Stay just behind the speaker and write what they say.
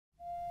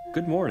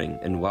Good morning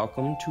and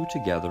welcome to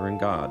Together in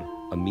God,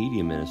 a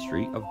media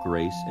ministry of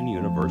Grace and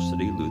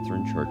University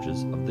Lutheran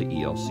Churches of the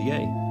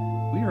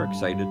ELCA. We are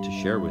excited to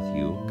share with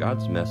you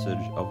God's message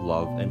of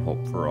love and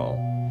hope for all.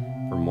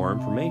 For more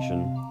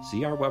information,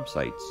 see our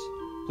websites.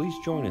 Please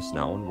join us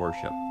now in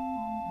worship.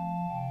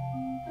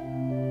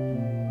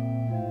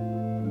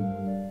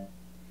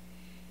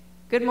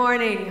 Good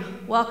morning.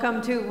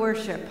 Welcome to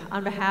worship.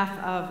 On behalf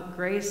of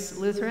Grace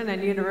Lutheran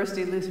and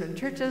University Lutheran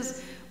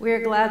Churches, we are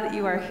glad that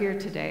you are here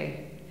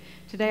today.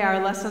 Today,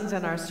 our lessons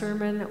and our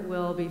sermon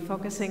will be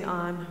focusing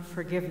on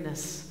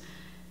forgiveness,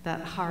 that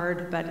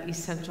hard but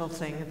essential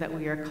thing that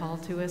we are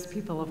called to as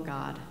people of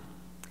God.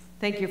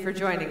 Thank you for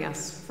joining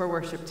us for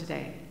worship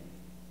today.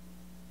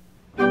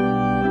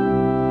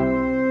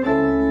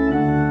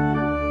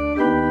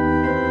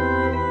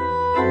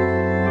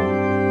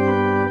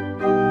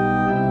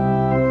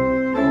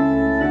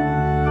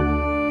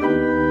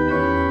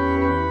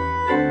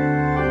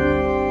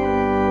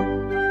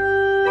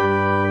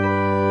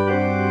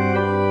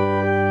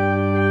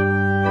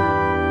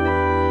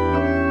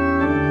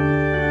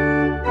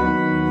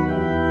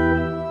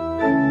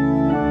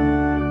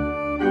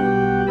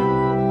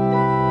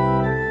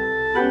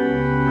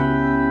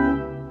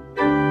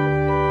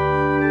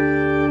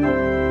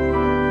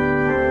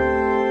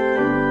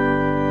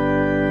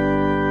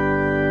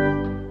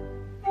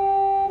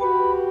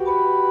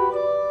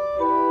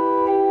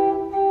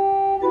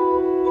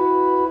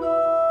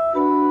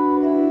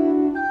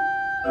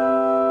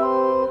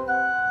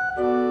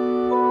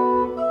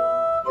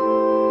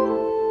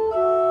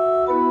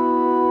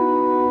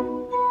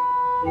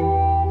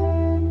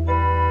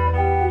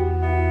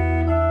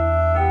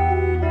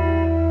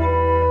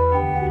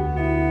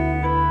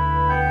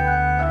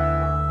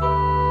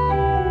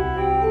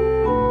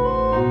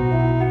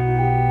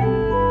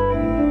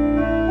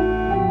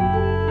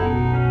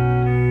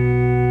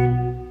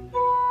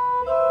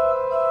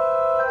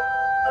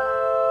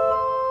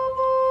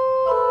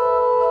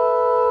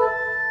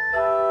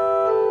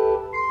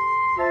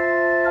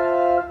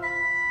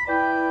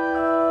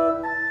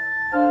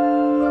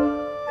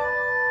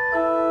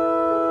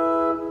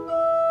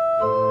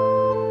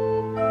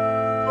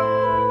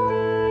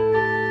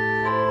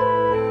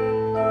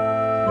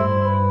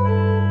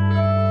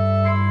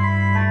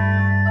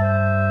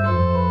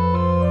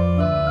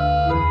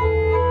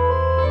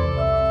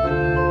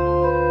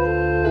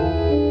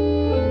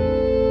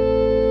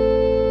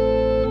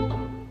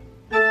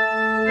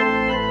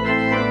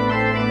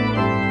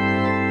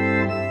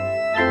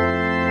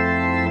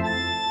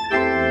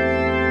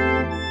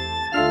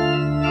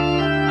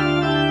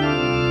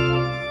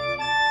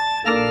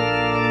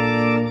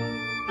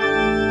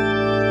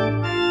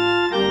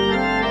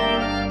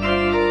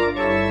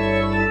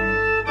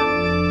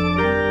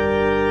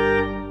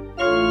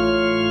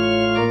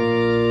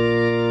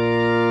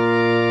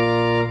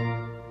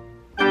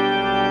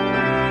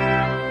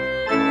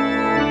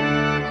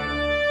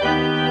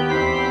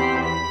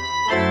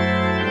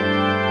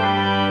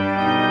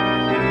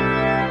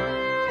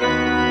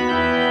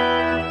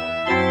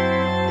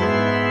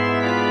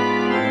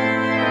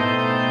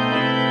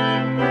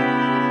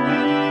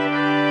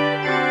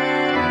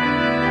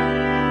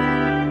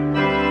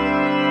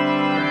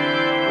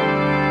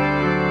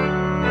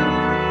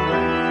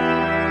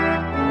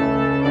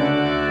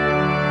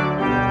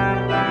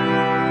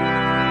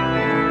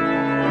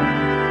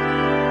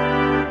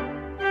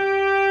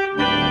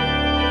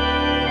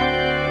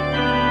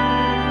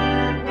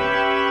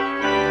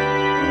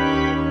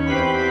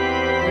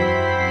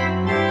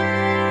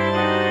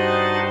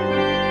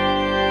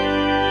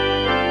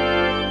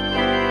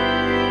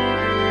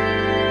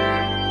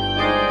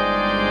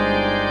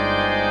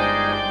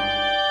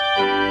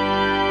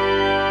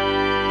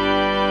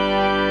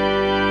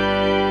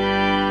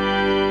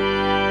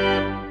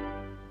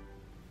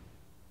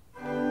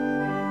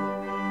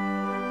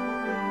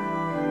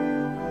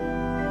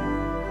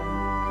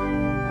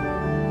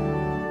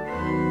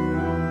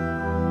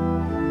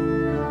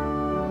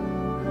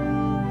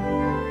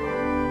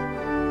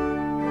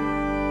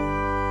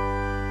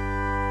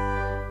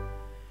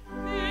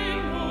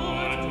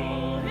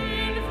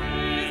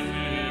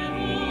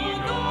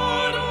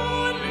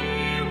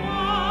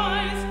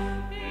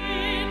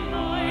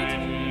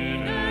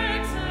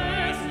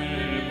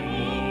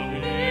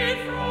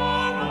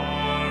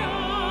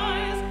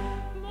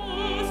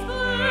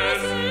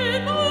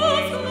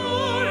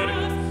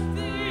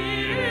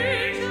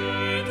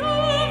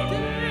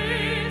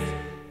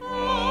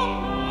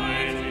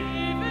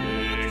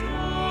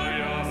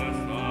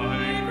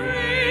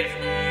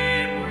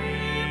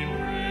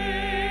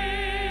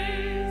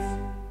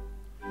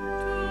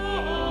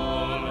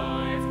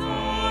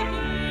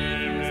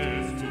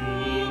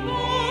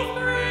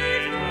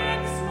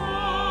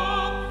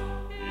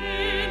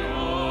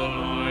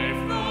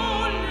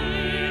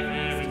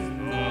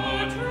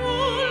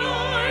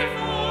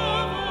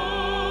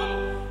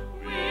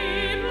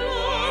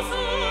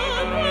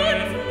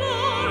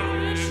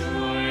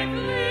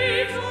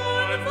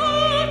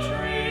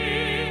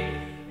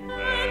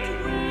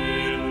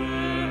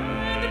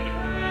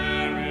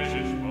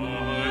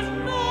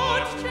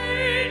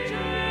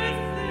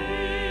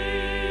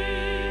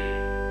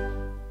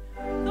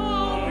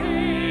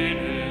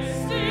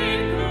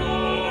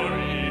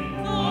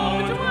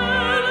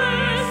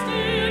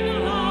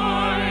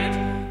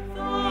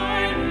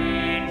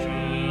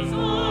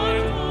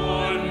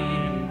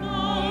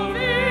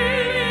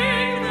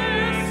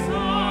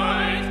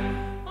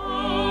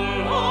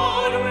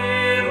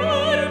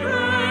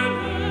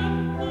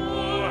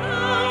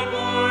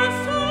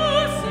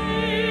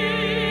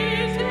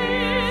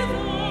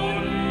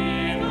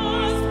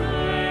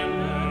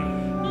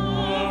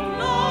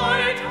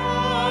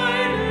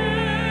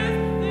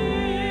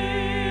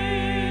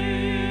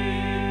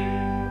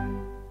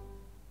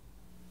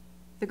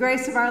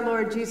 grace of our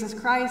Lord Jesus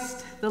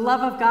Christ, the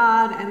love of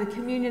God, and the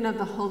communion of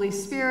the Holy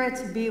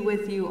Spirit be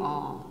with you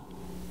all.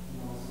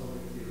 And also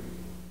with you.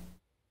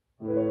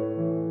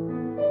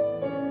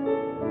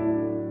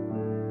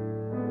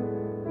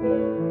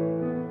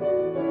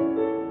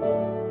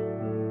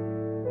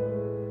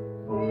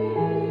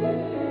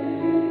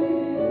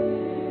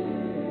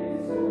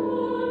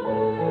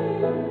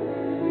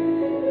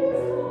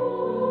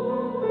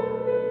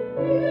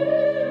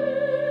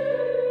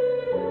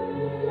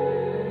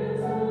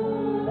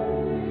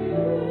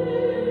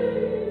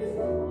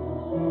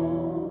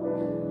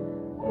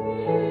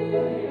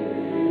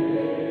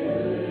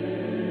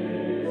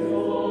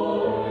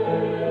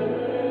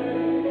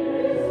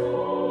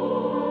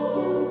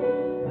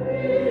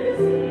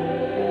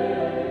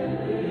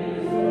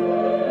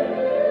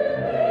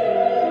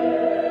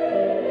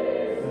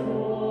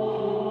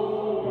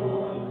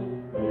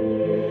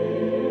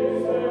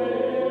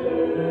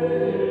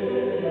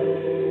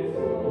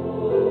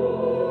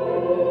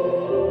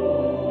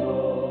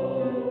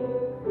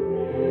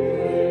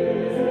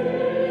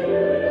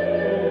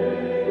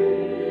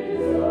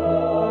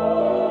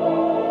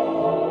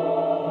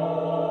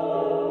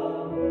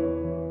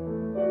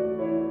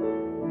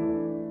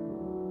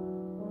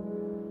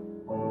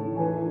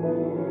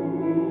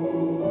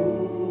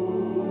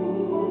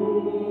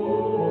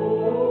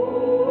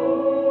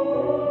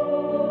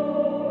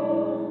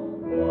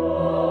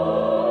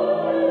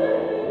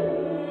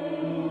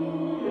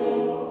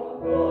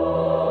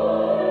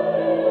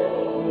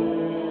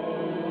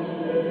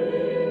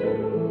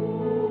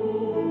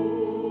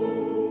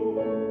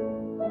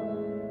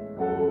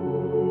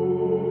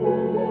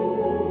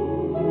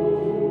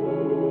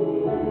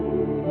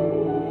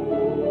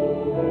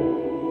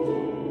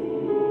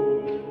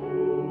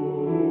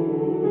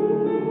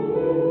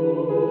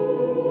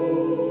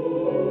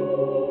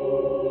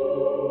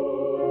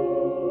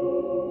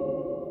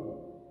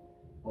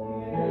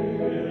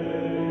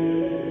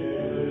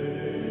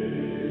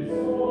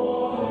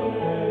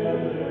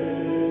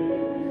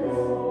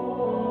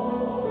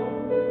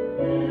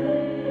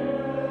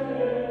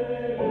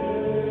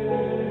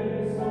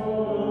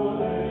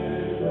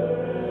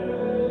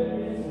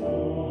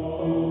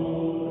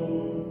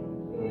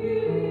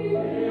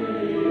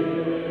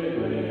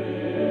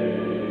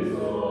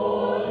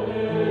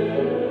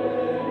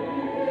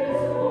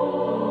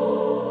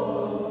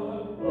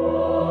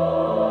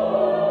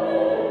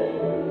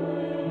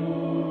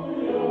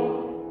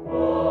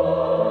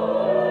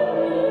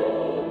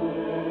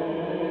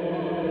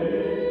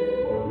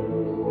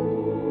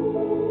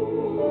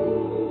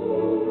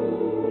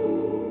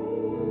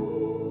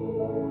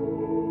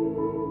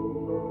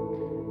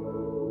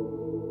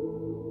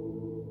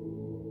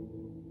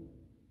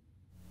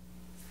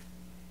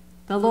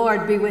 The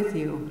Lord be with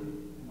you.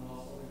 And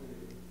also with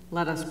you.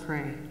 Let us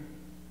pray.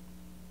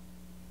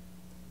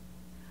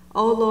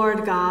 O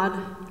Lord God,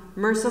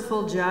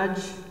 merciful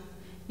Judge,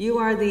 you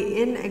are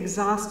the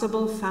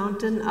inexhaustible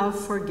fountain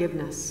of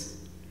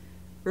forgiveness.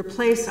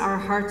 Replace our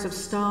hearts of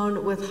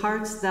stone with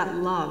hearts that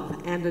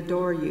love and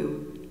adore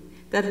you,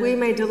 that we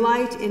may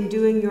delight in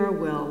doing your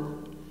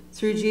will,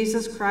 through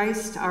Jesus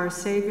Christ, our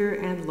Savior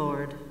and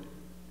Lord.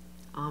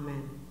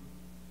 Amen.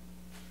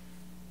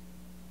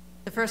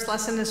 The first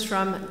lesson is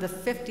from the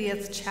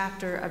 50th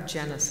chapter of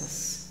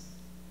Genesis.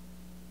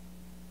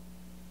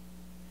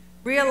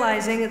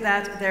 Realizing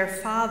that their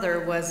father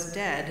was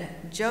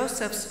dead,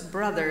 Joseph's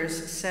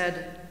brothers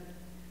said,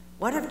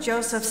 "What if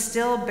Joseph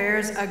still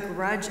bears a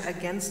grudge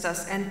against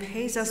us and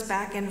pays us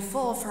back in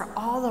full for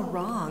all the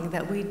wrong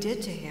that we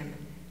did to him?"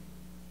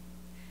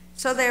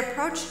 So they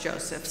approached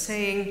Joseph,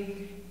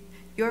 saying,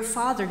 "Your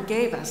father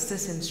gave us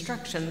this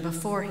instruction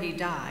before he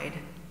died.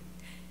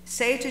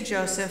 Say to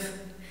Joseph,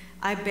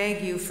 'I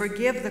beg you,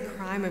 forgive the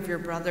crime of your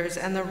brothers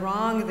and the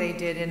wrong they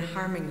did in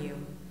harming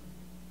you.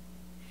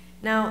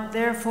 Now,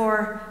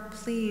 therefore,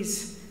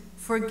 please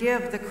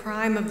forgive the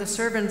crime of the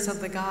servants of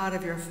the God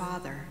of your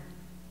father.'"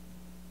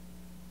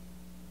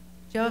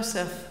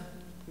 Joseph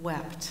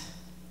wept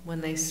when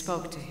they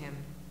spoke to him.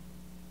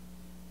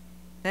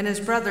 Then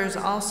his brothers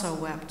also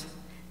wept,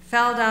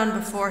 fell down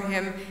before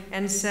him,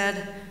 and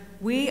said,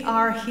 "We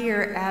are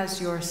here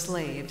as your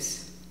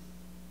slaves."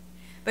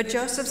 But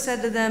Joseph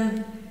said to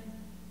them,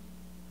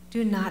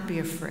 "Do not be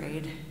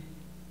afraid.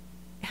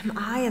 Am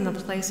I in the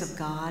place of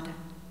God?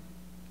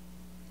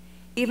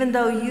 Even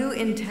though you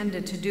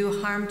intended to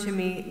do harm to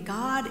me,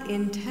 God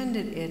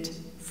intended it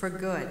for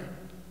good,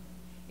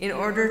 in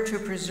order to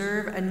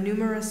preserve a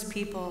numerous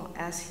people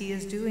as he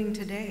is doing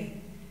today.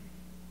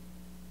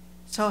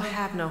 So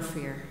have no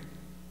fear.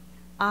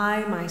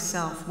 I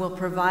myself will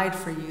provide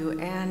for you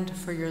and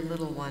for your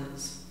little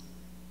ones."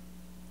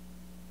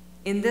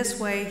 In this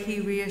way he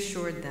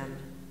reassured them,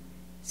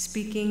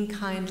 speaking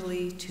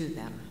kindly to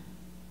them.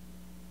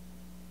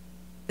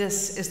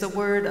 This is the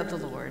word of the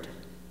Lord.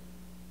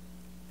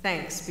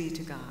 Thanks be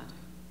to God.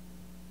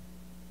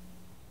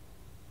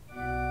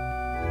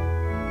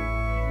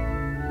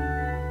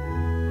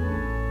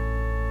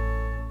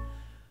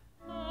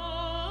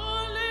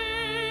 Alleluia,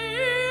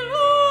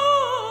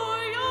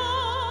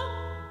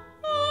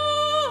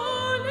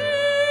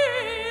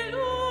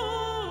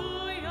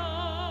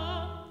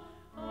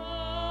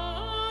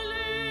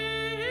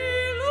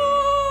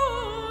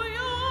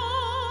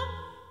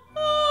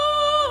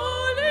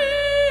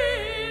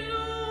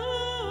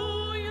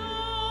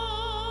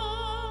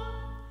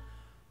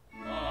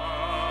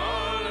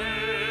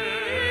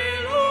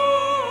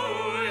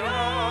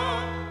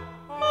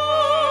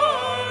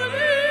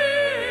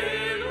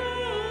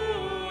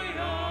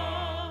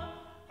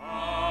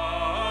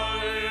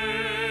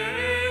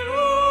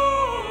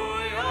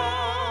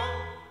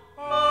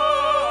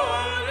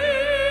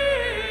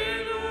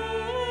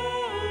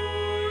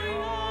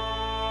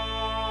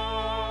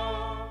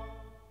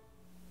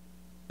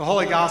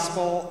 Holy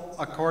Gospel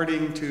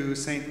according to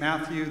St.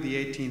 Matthew, the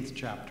 18th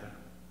chapter.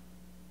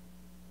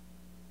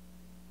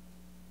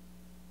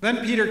 Then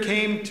Peter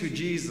came to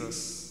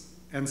Jesus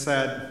and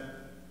said,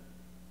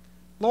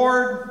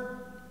 "Lord,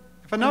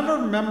 if another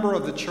member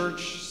of the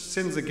church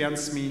sins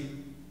against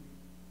me,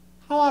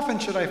 how often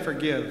should I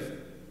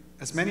forgive?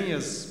 As many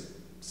as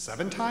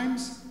 7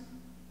 times?"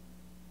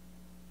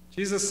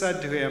 Jesus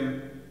said to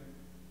him,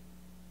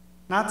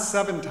 "Not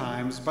 7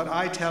 times, but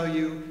I tell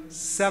you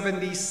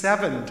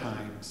 77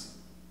 times.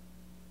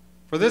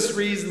 For this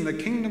reason, the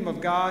kingdom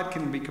of God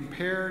can be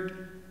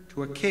compared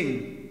to a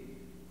king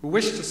who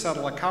wished to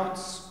settle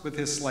accounts with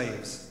his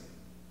slaves.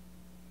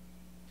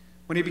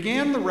 When he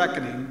began the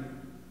reckoning,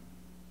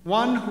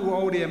 one who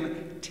owed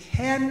him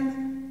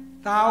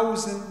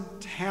 10,000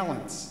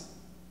 talents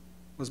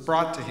was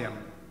brought to him.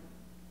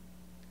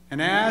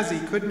 And as he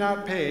could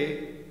not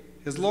pay,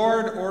 his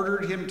Lord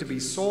ordered him to be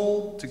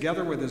sold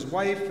together with his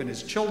wife and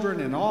his children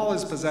and all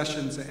his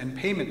possessions, and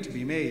payment to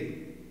be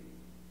made.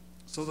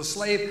 So the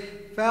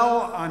slave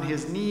fell on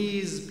his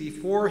knees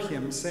before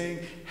him, saying,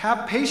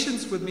 'Have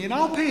patience with me, and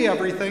I'll pay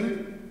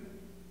everything.'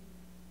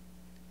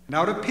 And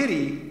out of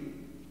pity,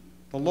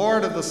 the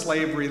Lord of the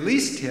slave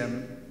released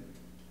him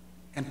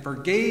and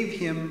forgave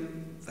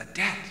him the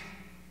debt.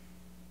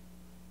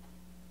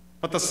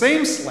 But the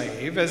same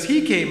slave, as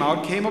he came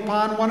out, came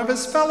upon one of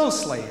his fellow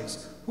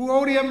slaves, who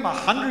owed him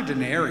 100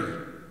 denarii.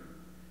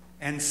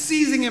 And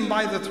seizing him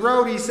by the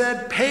throat, he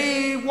said,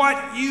 'Pay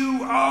what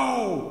you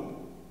owe.'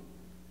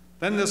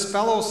 Then this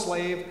fellow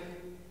slave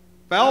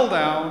fell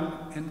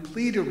down and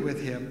pleaded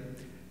with him,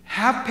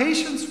 'Have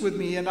patience with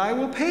me, and I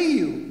will pay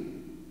you.'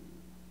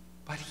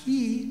 But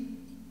he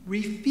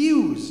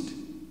refused.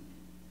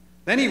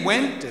 Then he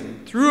went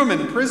and threw him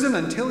in prison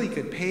until he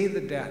could pay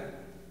the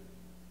debt.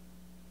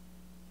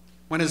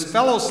 When his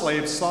fellow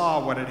slaves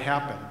saw what had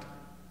happened,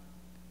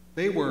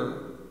 they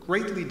were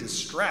greatly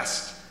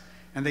distressed,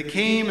 and they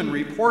came and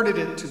reported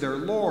it to their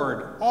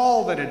Lord,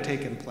 all that had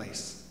taken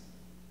place.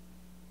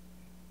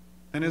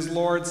 Then his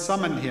Lord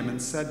summoned him and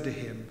said to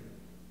him,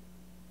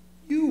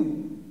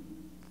 'You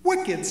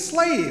wicked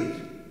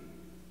slave,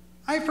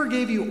 I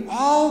forgave you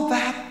all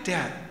that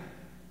debt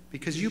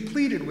because you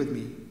pleaded with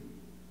me.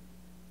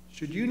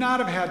 Should you not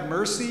have had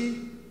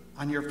mercy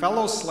on your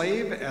fellow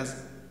slave as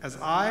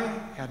I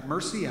had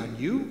mercy on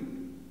you?'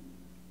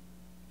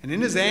 And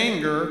in his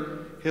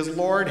anger, his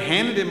Lord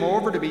handed him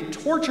over to be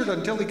tortured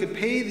until he could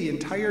pay the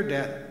entire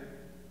debt.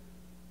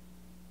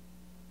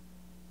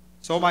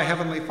 So my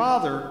heavenly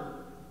Father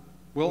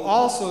will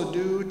also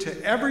do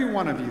to every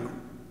one of you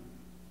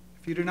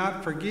if you do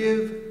not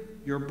forgive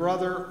your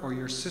brother or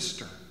your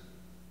sister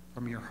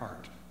from your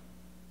heart."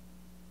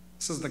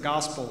 This is the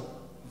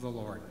gospel of the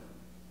Lord.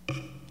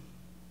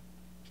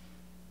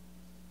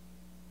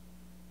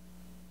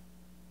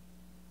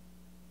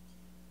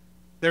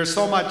 There's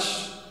so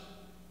much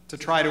to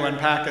try to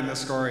unpack in this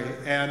story,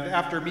 and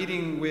after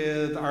meeting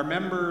with our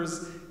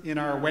members in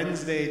our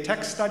Wednesday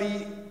text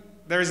study,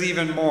 there's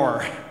even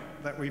more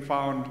that we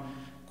found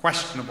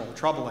questionable,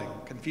 troubling,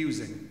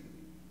 confusing.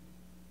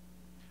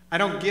 I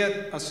don't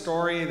get a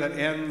story that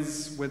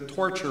ends with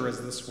torture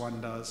as this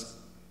one does,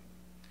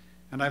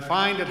 and I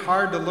find it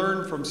hard to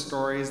learn from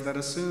stories that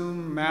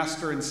assume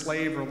master and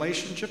slave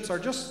relationships are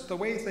just the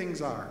way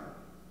things are.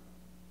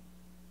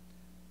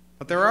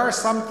 But there are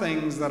some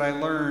things that I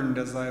learned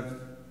as I've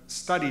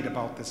studied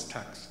about this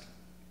text.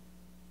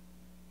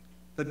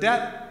 The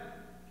debt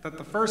that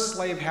the first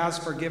slave has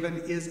forgiven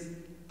is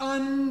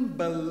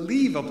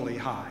unbelievably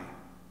high.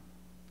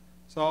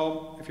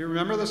 So, if you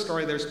remember the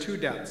story, there's 2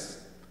 debts.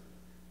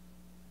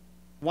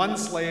 One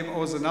slave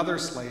owes another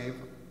slave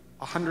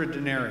 100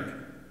 denarii.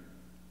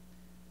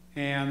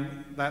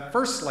 And that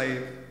first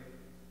slave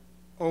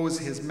owes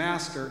his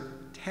master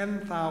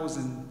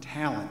 10,000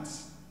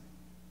 talents.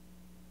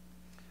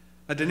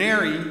 A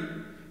denarii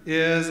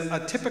is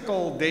a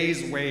typical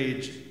day's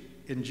wage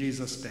in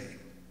Jesus' day.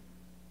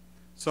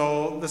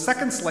 So the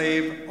second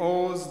slave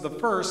owes the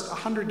first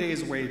 100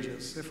 days'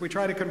 wages. If we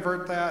try to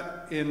convert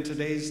that in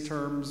today's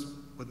terms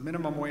with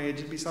minimum wage,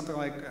 it'd be something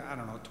like, I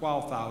don't know,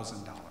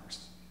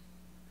 $12,000.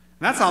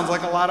 And that sounds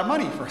like a lot of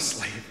money for a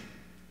slave.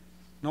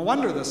 No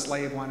wonder the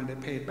slave wanted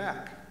it paid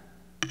back.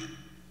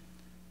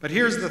 But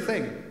here's the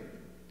thing.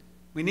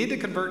 We need to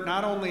convert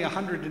not only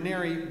 100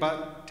 denarii,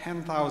 but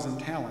 10,000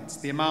 talents,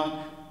 the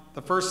amount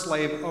the first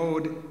slave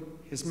owed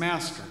his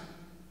master.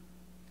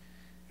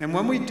 And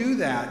when we do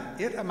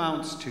that, it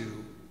amounts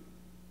to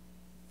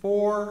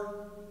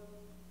 $4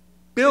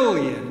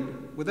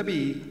 billion, with a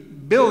B,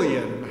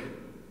 billion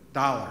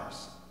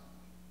dollars.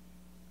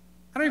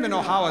 I don't even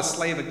know how a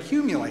slave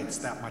accumulates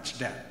that much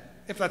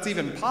debt, if that's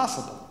even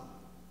possible.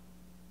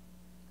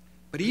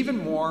 But even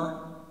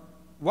more,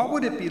 what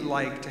would it be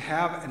like to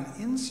have an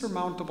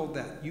insurmountable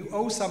debt? You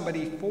owe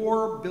somebody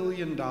 $4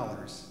 billion,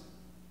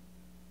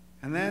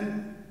 and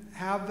then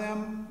have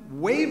them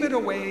wave it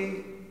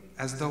away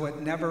as though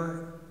it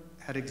never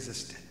had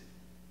existed.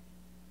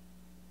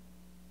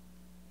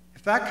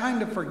 If that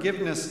kind of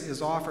forgiveness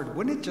is offered,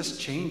 wouldn't it just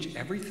change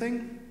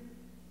everything?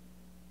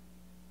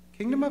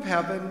 Kingdom of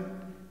heaven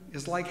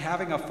is like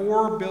having a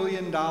 $4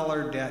 billion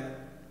debt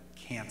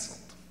canceled.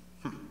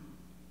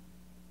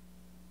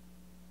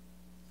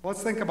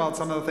 Let's think about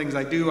some of the things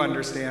I do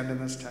understand in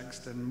this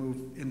text and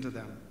move into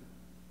them.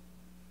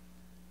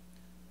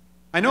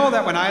 I know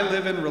that when I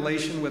live in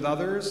relation with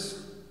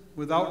others,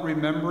 without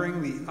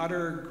remembering the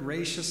utter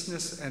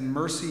graciousness and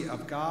mercy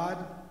of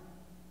God,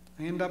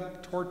 I end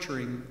up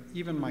torturing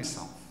even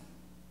myself.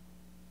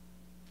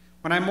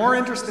 When I'm more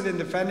interested in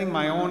defending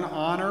my own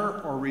honor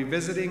or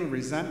revisiting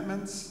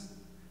resentments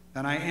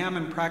than I am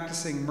in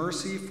practicing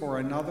mercy for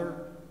another,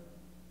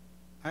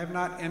 I have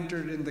not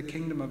entered in the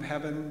kingdom of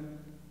heaven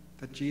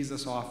that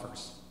Jesus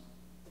offers.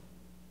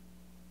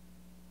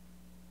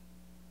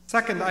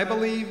 Second, I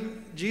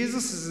believe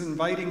Jesus is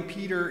inviting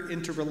Peter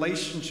into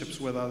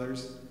relationships with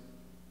others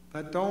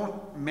that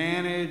don't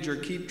manage or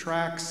keep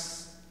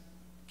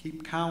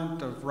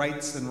count of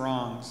rights and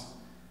wrongs,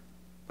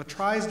 but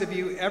tries to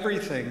view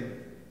everything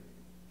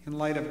in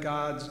light of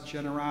God's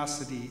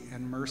generosity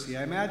and mercy.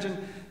 I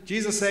imagine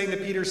Jesus saying to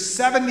Peter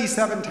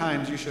 77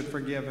 times, "You should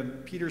forgive,"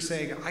 and Peter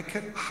saying,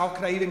 "How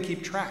could I even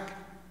keep track?"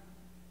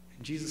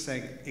 And Jesus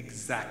saying,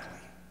 "Exactly.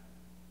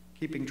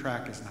 Keeping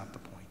track is not the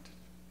point."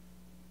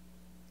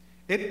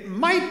 It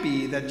might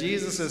be that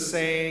Jesus is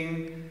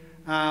saying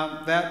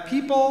that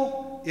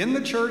people in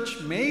the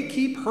church may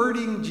keep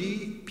hurting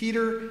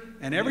Peter,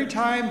 and every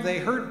time they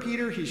hurt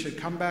Peter, he should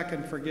come back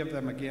and forgive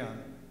them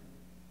again.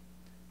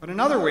 But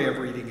another way of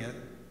reading it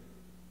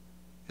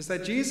is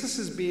that Jesus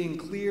is being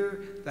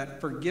clear that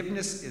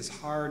forgiveness is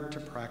hard to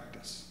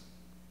practice.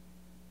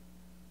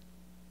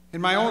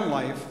 In my own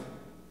life,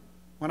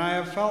 when I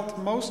have felt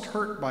most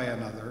hurt by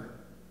another,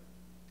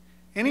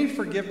 any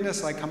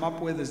forgiveness I come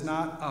up with is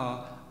not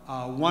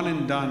a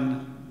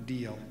one-and-done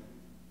deal.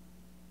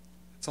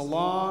 It's a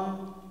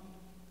long,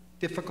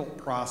 difficult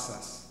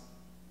process.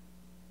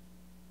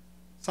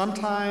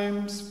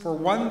 Sometimes, for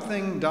one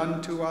thing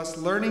done to us,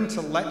 learning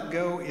to let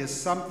go is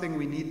something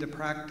we need to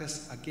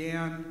practice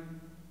again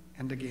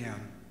and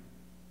again.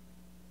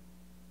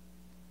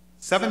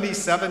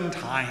 77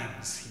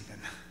 times, even,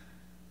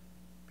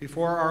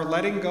 before our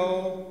letting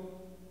go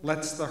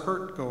lets the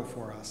hurt go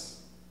for us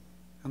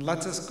and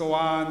lets us go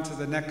on to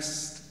the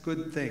next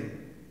good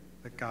thing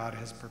that God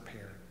has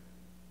prepared.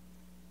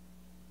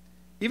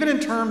 Even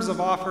in terms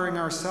of offering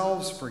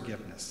ourselves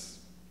forgiveness,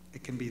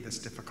 it can be this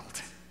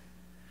difficult.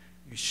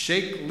 You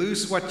shake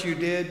loose what you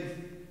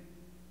did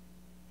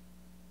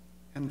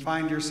and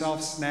find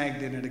yourself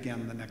snagged in it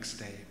again the next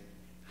day.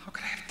 How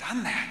could I have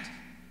done that?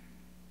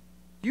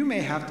 You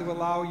may have to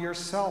allow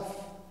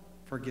yourself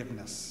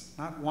forgiveness,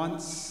 not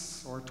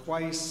once or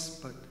twice,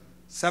 but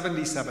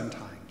 77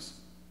 times.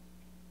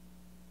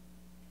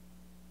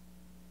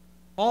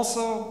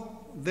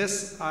 Also,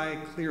 this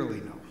I clearly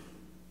know.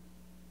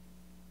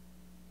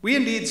 We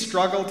indeed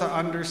struggle to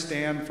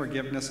understand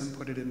forgiveness and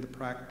put it into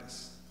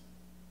practice.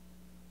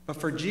 But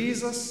for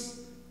Jesus,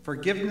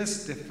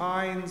 forgiveness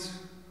defines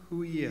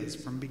who he is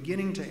from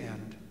beginning to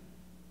end.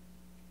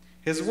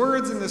 His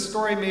words in this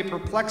story may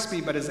perplex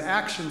me, but his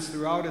actions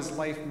throughout his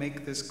life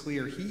make this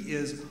clear. He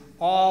is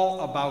all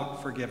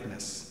about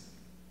forgiveness.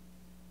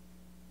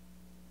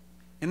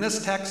 In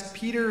this text,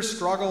 Peter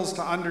struggles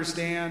to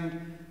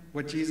understand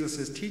what Jesus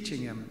is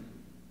teaching him.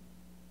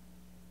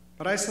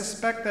 But I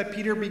suspect that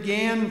Peter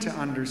began to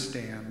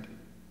understand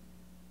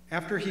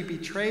after he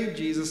betrayed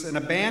Jesus and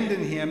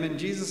abandoned him in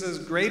Jesus'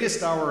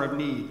 greatest hour of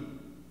need.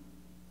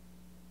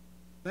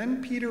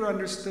 Then Peter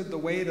understood the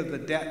weight of the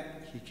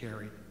debt he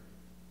carried.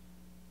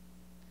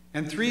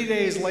 And 3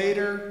 days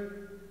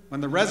later, when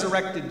the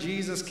resurrected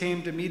Jesus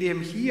came to meet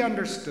him, he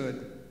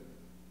understood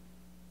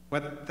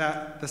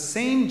that the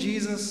same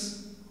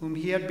Jesus whom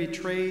he had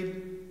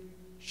betrayed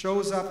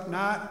shows up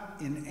not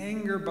in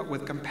anger but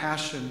with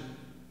compassion,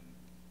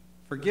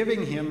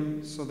 forgiving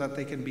him so that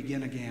they can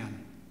begin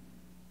again.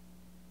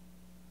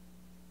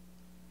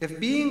 If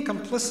being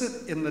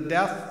complicit in the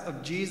death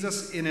of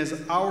Jesus in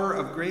his hour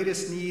of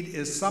greatest need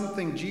is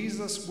something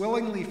Jesus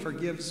willingly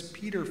forgives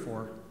Peter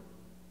for,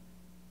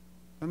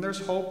 then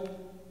there's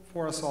hope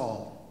for us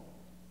all.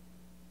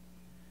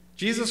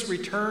 Jesus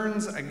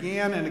returns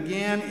again and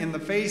again in the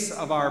face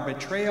of our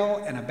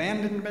betrayal and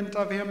abandonment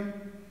of him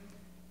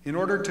in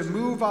order to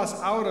move us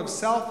out of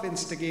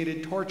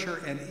self-instigated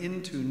torture and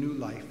into new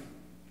life.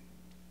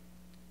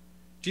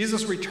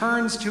 Jesus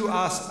returns to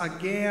us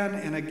again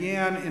and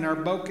again in our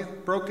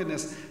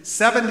brokenness,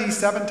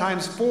 77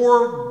 times,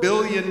 4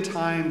 billion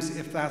times,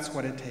 if that's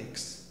what it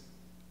takes,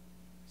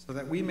 so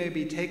that we may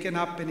be taken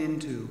up and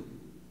into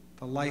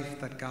the life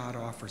that God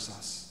offers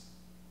us.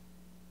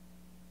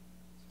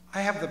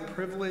 I have the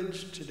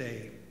privilege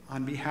today,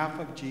 on behalf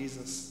of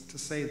Jesus, to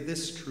say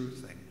this true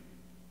thing.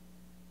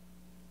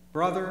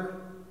 Brother,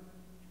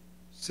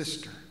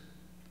 sister,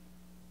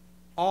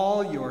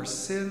 all your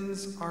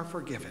sins are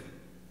forgiven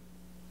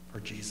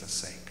for Jesus'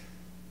 sake.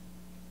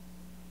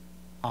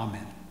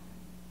 Amen.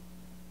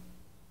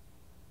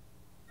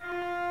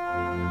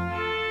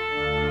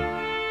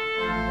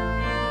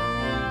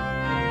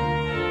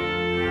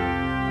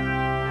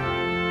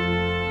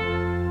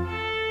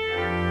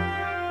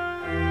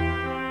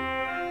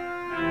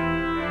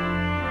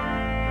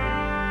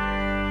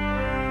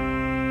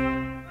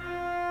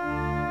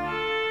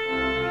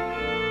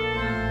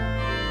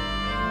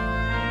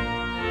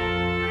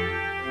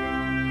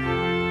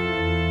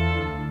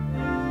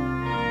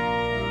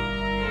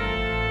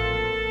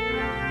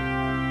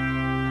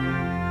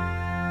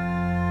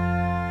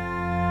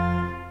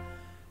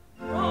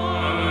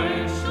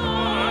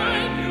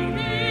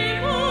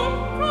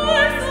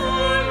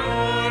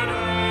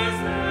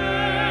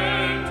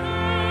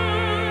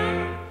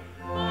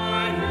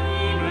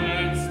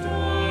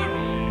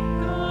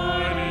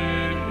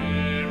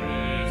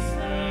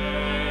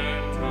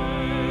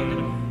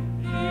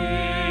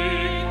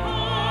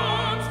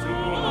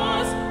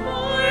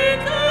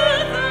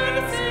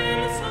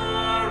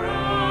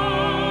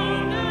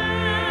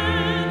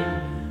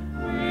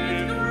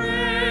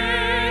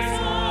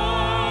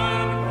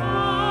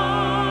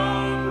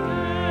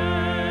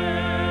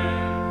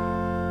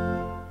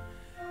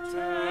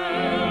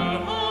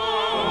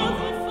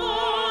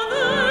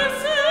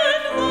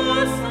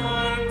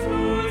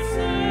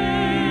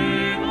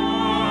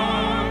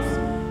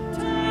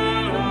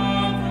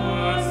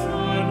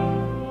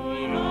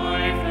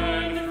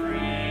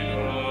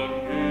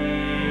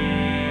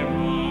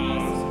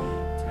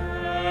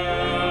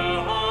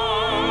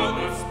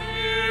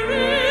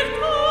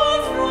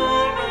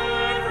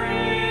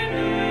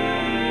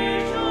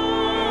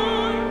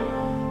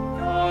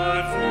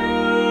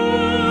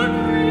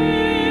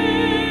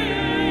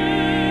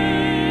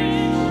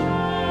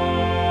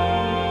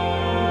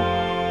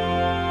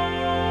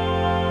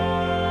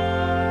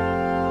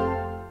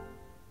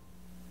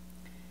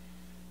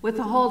 With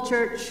the whole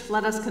church,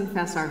 let us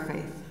confess our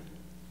faith.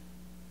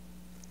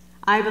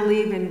 I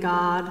believe in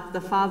God,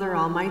 the Father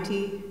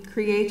Almighty,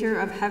 creator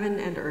of heaven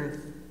and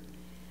earth.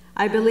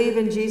 I believe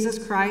in Jesus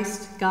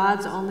Christ,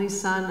 God's only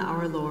Son,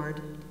 our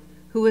Lord,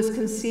 who was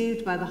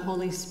conceived by the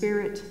Holy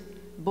Spirit,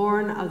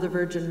 born of the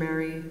Virgin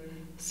Mary,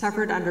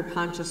 suffered under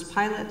Pontius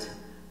Pilate,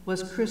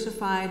 was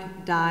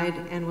crucified,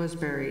 died, and was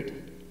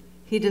buried.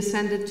 He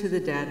descended to the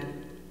dead.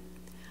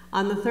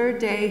 On the third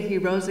day he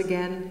rose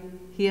again.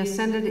 He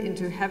ascended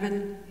into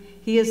heaven.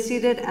 He is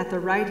seated at the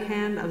right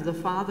hand of the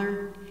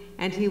Father,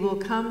 and he will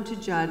come to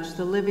judge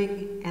the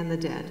living and the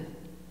dead.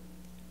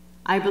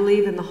 I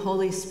believe in the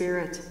Holy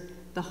Spirit,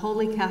 the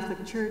Holy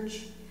Catholic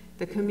Church,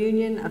 the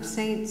communion of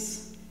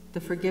saints, the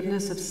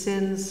forgiveness of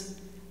sins,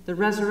 the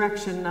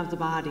resurrection of the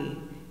body,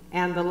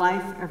 and the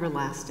life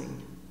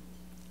everlasting.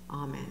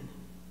 Amen.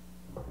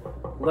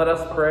 Let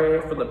us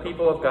pray for the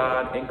people of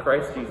God in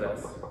Christ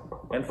Jesus,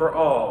 and for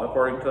all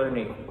according to their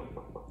need.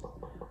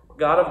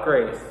 God of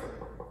grace,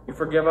 you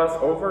forgive us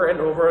over and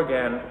over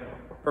again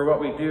for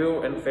what we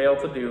do and fail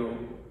to do,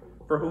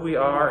 for who we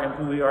are and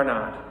who we are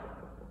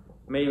not.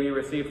 May we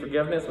receive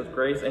forgiveness with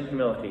grace and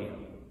humility.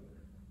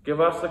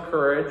 Give us the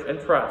courage and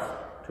trust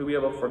to be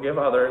able to forgive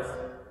others,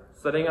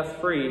 setting us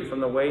free from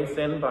the way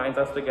sin binds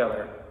us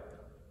together.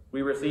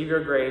 We receive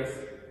your grace.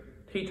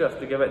 Teach us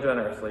to give it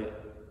generously.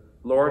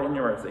 Lord, in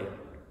your mercy,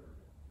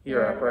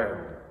 hear our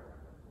prayer.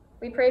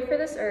 We pray for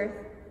this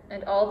earth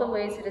and all the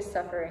ways it is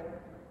suffering,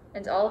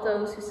 and all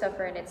those who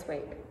suffer in its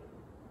wake.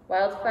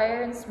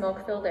 Wildfire and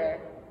smoke-filled air,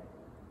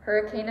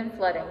 hurricane and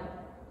flooding,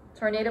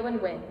 tornado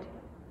and wind,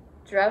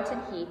 drought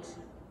and heat,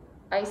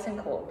 ice and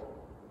cold.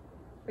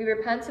 We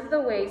repent of the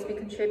ways we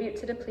contribute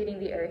to depleting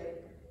the earth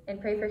and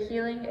pray for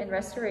healing and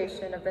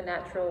restoration of the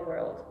natural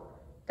world,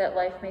 that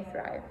life may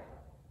thrive.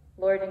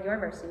 Lord, in your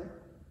mercy,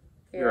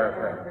 hear our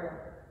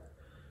prayer.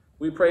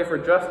 We pray for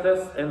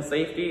justice and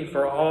safety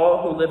for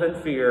all who live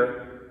in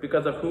fear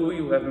because of who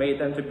you have made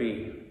them to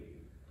be.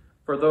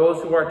 For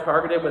those who are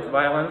targeted with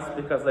violence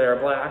because they are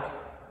Black.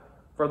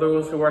 For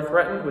those who are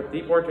threatened with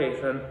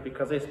deportation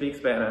because they speak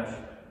Spanish.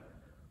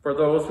 For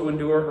those who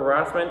endure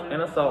harassment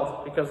and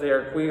assault because they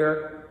are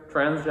queer,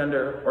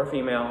 transgender, or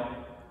female.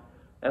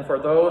 And for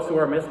those who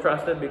are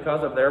mistrusted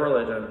because of their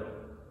religion.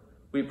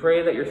 We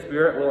pray that your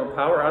Spirit will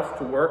empower us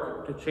to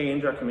work to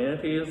change our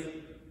communities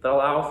that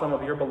allow some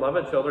of your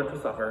beloved children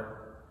to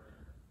suffer,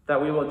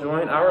 that we will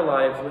join our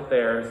lives with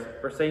theirs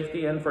for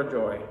safety and for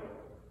joy.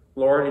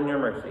 Lord, in your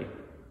mercy,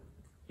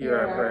 hear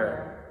our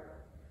prayer.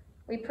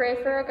 We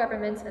pray for our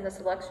government in this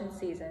election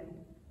season,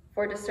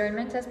 for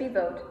discernment as we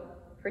vote,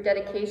 for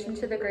dedication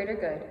to the greater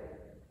good,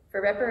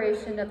 for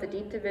reparation of the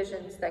deep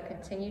divisions that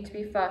continue to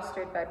be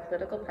fostered by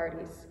political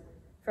parties,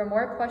 for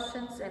more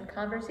questions and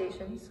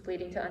conversations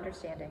leading to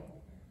understanding,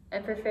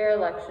 and for fair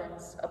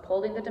elections,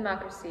 upholding the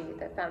democracy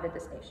that founded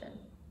this nation.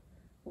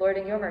 Lord,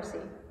 in your mercy,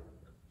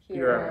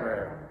 hear our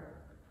prayer.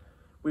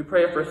 We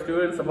pray for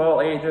students of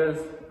all ages,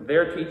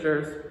 their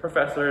teachers,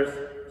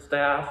 professors,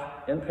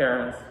 staff, and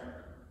parents,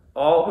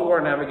 all who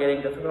are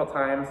navigating difficult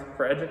times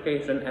for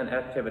education and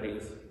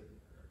activities.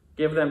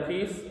 Give them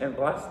peace and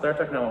bless their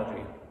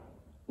technology.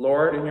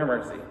 Lord, in your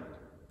mercy,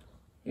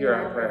 hear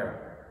our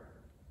prayer.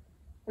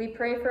 We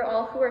pray for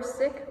all who are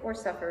sick or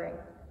suffering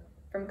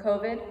from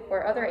COVID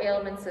or other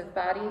ailments of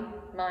body,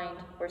 mind,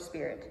 or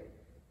spirit,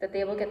 that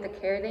they will get the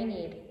care they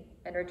need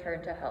and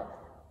return to health.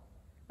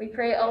 We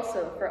pray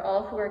also for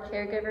all who are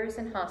caregivers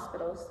in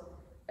hospitals,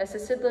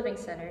 assisted living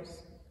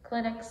centers,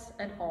 clinics,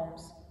 and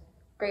homes,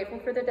 grateful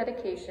for their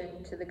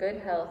dedication to the good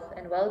health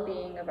and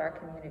well-being of our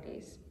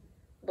communities.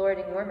 Lord,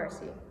 in your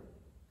mercy,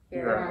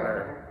 hear our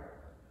prayer.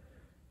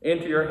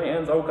 Into your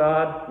hands, O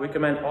God, we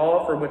commend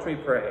all for which we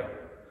pray,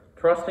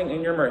 trusting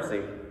in your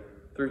mercy,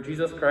 through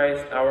Jesus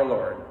Christ our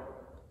Lord.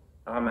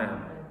 Amen.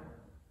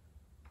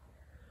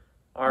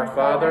 Our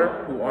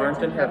Father, who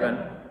art in heaven,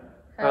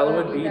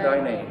 hallowed be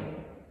thy name.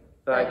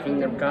 Thy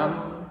kingdom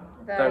come,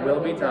 thy will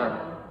be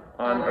done,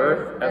 on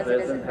earth as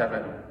it is in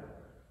heaven.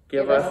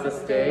 Give us this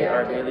day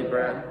our daily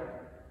bread,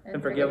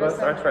 and forgive us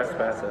our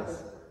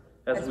trespasses,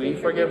 as we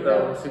forgive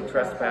those who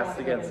trespass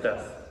against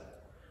us.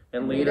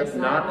 And lead us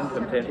not into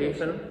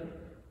temptation,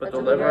 but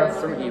deliver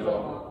us from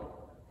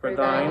evil. For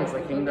thine is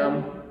the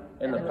kingdom,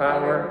 and the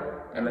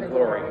power, and the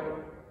glory,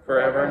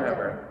 forever and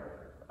ever.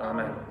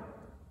 Amen.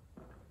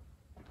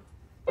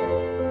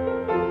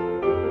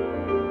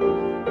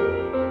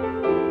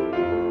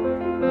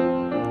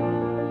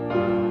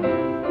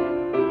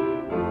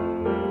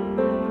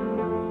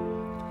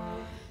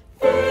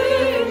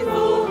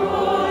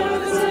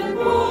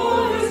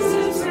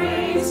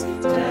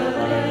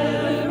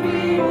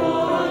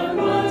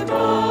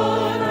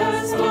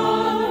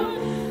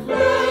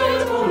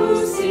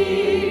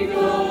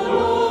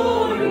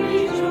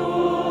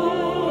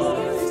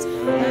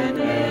 And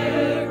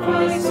e'er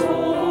Christ's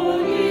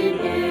holy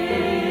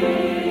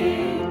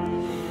name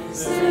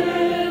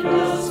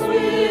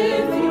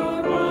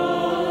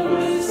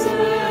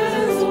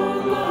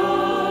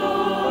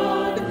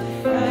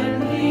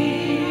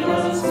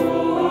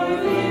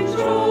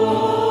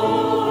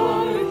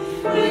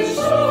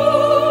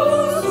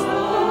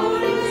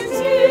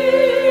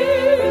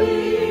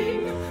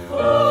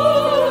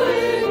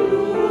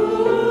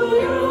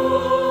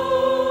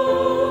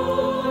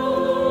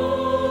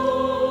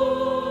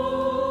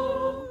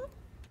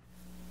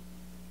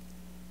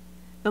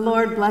The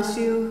Lord bless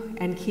you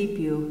and keep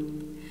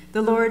you.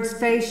 The Lord's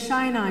face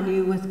shine on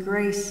you with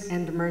grace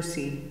and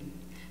mercy.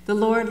 The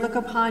Lord look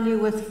upon you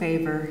with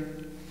favor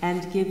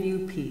and give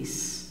you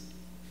peace.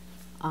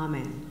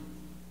 Amen.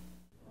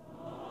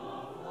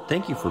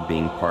 Thank you for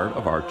being part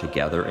of our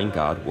Together in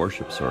God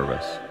worship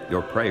service.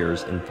 Your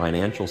prayers and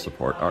financial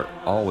support are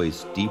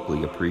always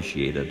deeply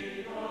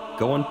appreciated.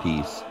 Go in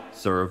peace,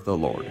 serve the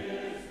Lord.